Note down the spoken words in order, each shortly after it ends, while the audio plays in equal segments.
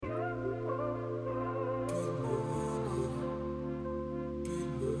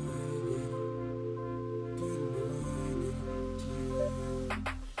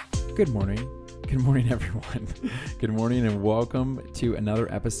Good morning. Good morning, everyone. Good morning and welcome to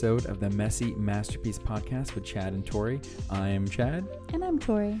another episode of the Messy Masterpiece Podcast with Chad and Tori. I'm Chad. And I'm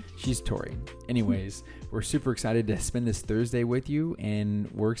Tori. She's Tori. Anyways, we're super excited to spend this Thursday with you,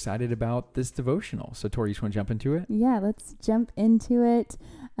 and we're excited about this devotional. So, Tori, you just want to jump into it? Yeah, let's jump into it.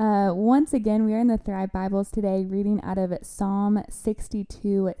 Once again, we are in the Thrive Bibles today, reading out of Psalm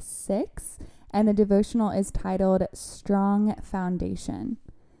 62:6, and the devotional is titled Strong Foundation.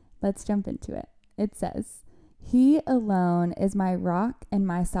 Let's jump into it. It says, "He alone is my rock and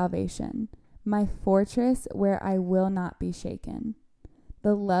my salvation, my fortress where I will not be shaken."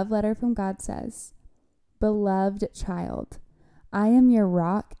 The love letter from God says, "Beloved child, I am your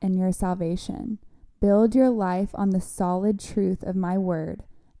rock and your salvation. Build your life on the solid truth of my word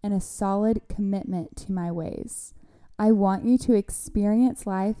and a solid commitment to my ways. I want you to experience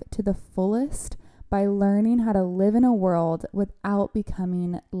life to the fullest by learning how to live in a world without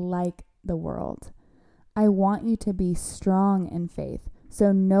becoming like the world. I want you to be strong in faith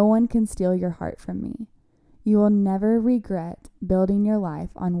so no one can steal your heart from me. You will never regret building your life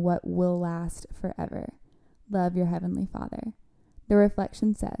on what will last forever. Love your Heavenly Father." The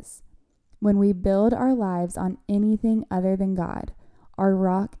reflection says, when we build our lives on anything other than God, our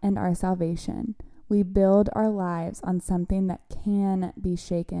rock and our salvation, we build our lives on something that can be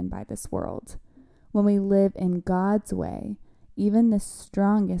shaken by this world. When we live in God's way, even the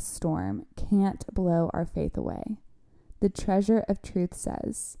strongest storm can't blow our faith away. The treasure of truth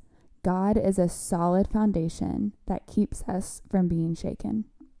says, God is a solid foundation that keeps us from being shaken.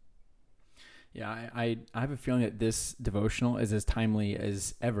 Yeah, I have a feeling that this devotional is as timely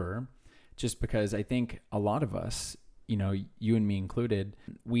as ever, just because I think a lot of us, you and me included,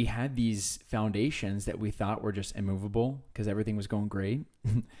 we had these foundations that we thought were just immovable because everything was going great.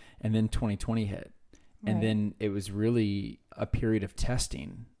 And then 2020 hit. And then it was really a period of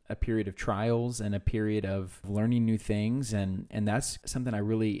testing, a period of trials, and a period of learning new things. And that's something I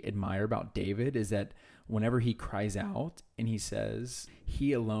really admire about David, is that whenever he cries out and he says,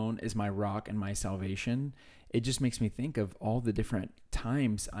 "He alone is my rock and my salvation," it just makes me think of all the different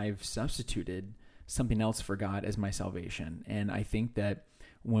times I've substituted something else for God as my salvation. And I think that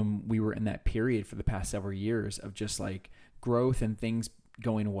when we were in that period for the past several years of just like growth and things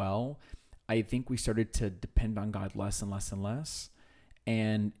going well, I think we started to depend on God less and less and less.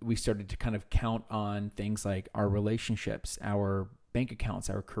 And we started to kind of count on things like our relationships, our bank accounts,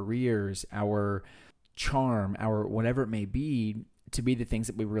 our careers, our charm, our whatever it may be, to be the things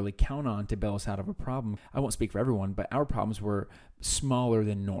that we really count on to bail us out of a problem. I won't speak for everyone, but our problems were smaller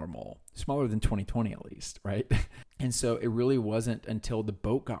than normal, smaller than 2020 at least, right? And so it really wasn't until the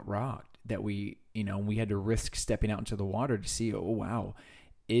boat got rocked that we had to risk stepping out into the water to see, oh, wow,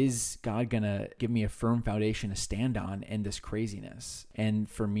 is God going to give me a firm foundation to stand on in this craziness? And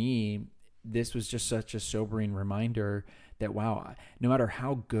for me, this was just such a sobering reminder that, wow, no matter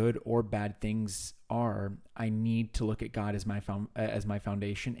how good or bad things are, I need to look at God as my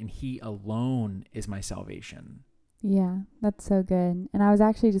foundation, and He alone is my salvation. Yeah, that's so good. And I was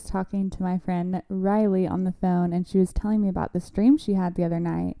actually just talking to my friend Riley on the phone, and she was telling me about this dream she had the other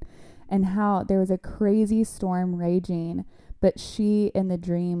night and how there was a crazy storm raging, but she in the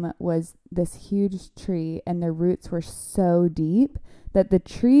dream was this huge tree, and the roots were so deep that the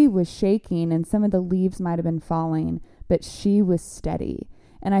tree was shaking and some of the leaves might have been falling, but she was steady.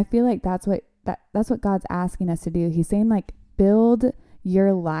 And I feel like that's what God's asking us to do. He's saying, like, build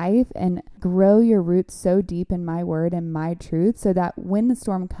your life and grow your roots so deep in my word and my truth, so that when the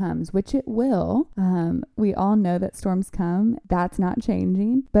storm comes, which it will, we all know that storms come, that's not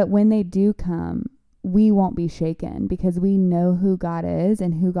changing. But when they do come, we won't be shaken because we know who God is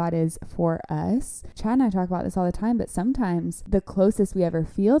and who God is for us. Chad and I talk about this all the time, but sometimes the closest we ever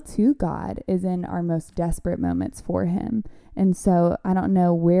feel to God is in our most desperate moments for Him. And so I don't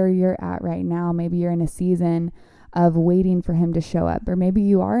know where you're at right now. Maybe you're in a season of waiting for Him to show up, or maybe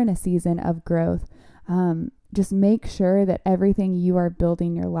you are in a season of growth. Just make sure that everything you are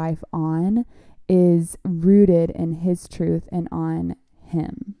building your life on is rooted in His truth and on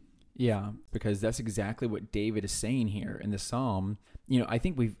Him. Yeah, because that's exactly what David is saying here in the Psalm. I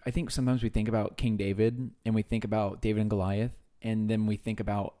think sometimes we think about King David, and we think about David and Goliath, and then we think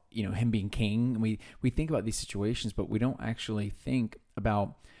about, him being king. And we think about these situations, but we don't actually think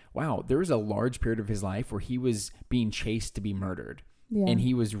about, wow, there was a large period of his life where he was being chased to be murdered, and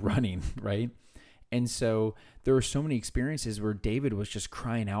he was running, right? And so there were so many experiences where David was just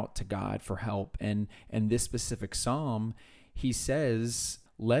crying out to God for help. And this specific Psalm, he says,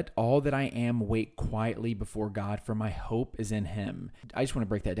 "Let all that I am wait quietly before God, for my hope is in Him." I just want to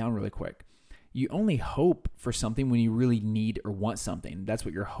break that down really quick. you only hope for something when you really need or want something. That's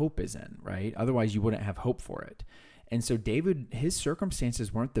what your hope is in, right? Otherwise, you wouldn't have hope for it. And so David, his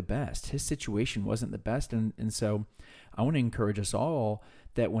circumstances weren't the best. His situation wasn't the best. And so I want to encourage us all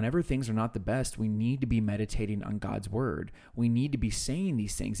that whenever things are not the best, we need to be meditating on God's word. We need to be saying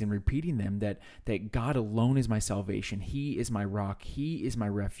these things and repeating them, that God alone is my salvation. He is my rock. He is my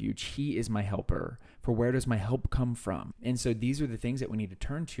refuge. He is my helper. For where does my help come from? And so these are the things that we need to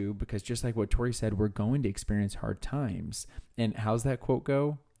turn to, because just like what Tori said, we're going to experience hard times. And how's that quote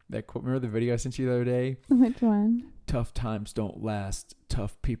go? That quote, remember the video I sent you the other day? Which one? Tough times don't last,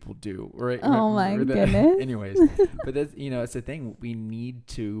 tough people do. Right? Oh my goodness. Anyways, but that's, it's the thing. We need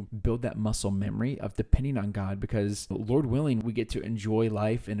to build that muscle memory of depending on God, because Lord willing, we get to enjoy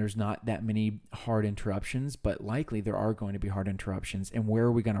life and there's not that many hard interruptions, but likely there are going to be hard interruptions. And where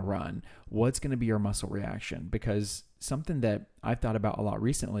are we going to run? What's going to be our muscle reaction? Because something that I've thought about a lot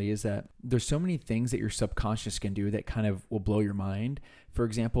recently is that there's so many things that your subconscious can do that kind of will blow your mind. For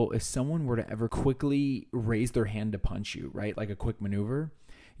example, if someone were to ever quickly raise their hand to punch you, right? Like a quick maneuver,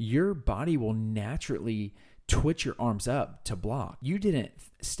 your body will naturally twitch your arms up to block. You didn't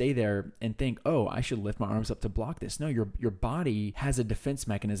stay there and think, oh, I should lift my arms up to block this. No, your body has a defense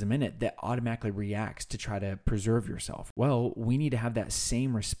mechanism in it that automatically reacts to try to preserve yourself. Well, we need to have that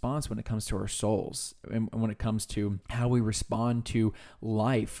same response when it comes to our souls and when it comes to how we respond to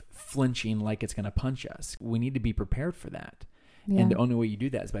life flinching like it's going to punch us. We need to be prepared for that. Yeah. And the only way you do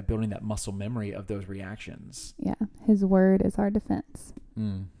that is by building that muscle memory of those reactions. Yeah. His word is our defense.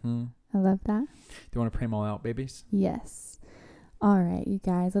 Mm-hmm. I love that. Do you want to pray them all out, babies? Yes. All right, you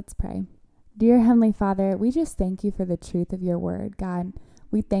guys, let's pray. Dear Heavenly Father, we just thank you for the truth of your word, God.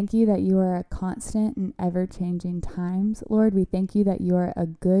 We thank you that you are a constant and ever-changing times. Lord, we thank you that you are a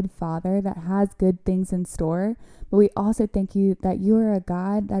good Father that has good things in store. But we also thank you that you are a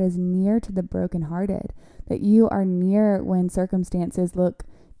God that is near to the brokenhearted, that you are near when circumstances look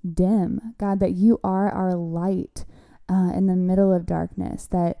dim. God, that you are our light in the middle of darkness,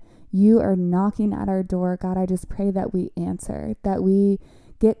 that you are knocking at our door. God, I just pray that we answer, that we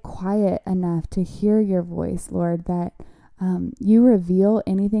get quiet enough to hear your voice, Lord, that you reveal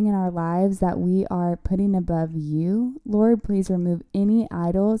anything in our lives that we are putting above you. Lord, please remove any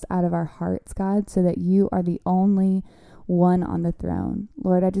idols out of our hearts, God, so that you are the only one on the throne.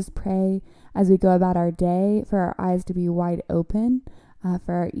 Lord, I just pray as we go about our day for our eyes to be wide open,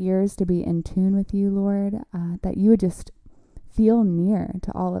 for our ears to be in tune with you, Lord, that you would just feel near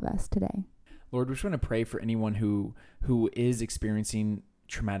to all of us today. Lord, we just want to pray for anyone who is experiencing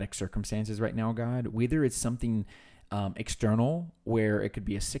traumatic circumstances right now, God. Whether it's something external, where it could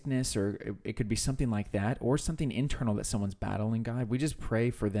be a sickness, or it could be something like that, or something internal that someone's battling, God. We just pray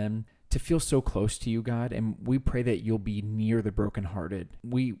for them to feel so close to you, God, and we pray that you'll be near the brokenhearted.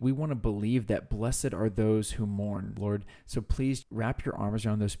 We want to believe that blessed are those who mourn, Lord. So please wrap your arms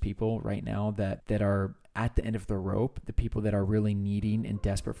around those people right now that are at the end of the rope, the people that are really needing and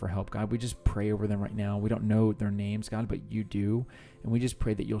desperate for help, God. We just pray over them right now. We don't know their names, God, but you do, and we just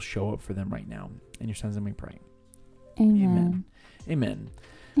pray that you'll show up for them right now. In your son's name we pray. Amen. Amen.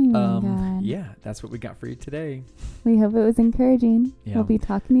 God. Yeah, that's what we got for you today. We hope it was encouraging. Yeah. We'll be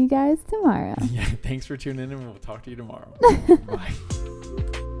talking to you guys tomorrow. Yeah, thanks for tuning in, and we'll talk to you tomorrow. Bye.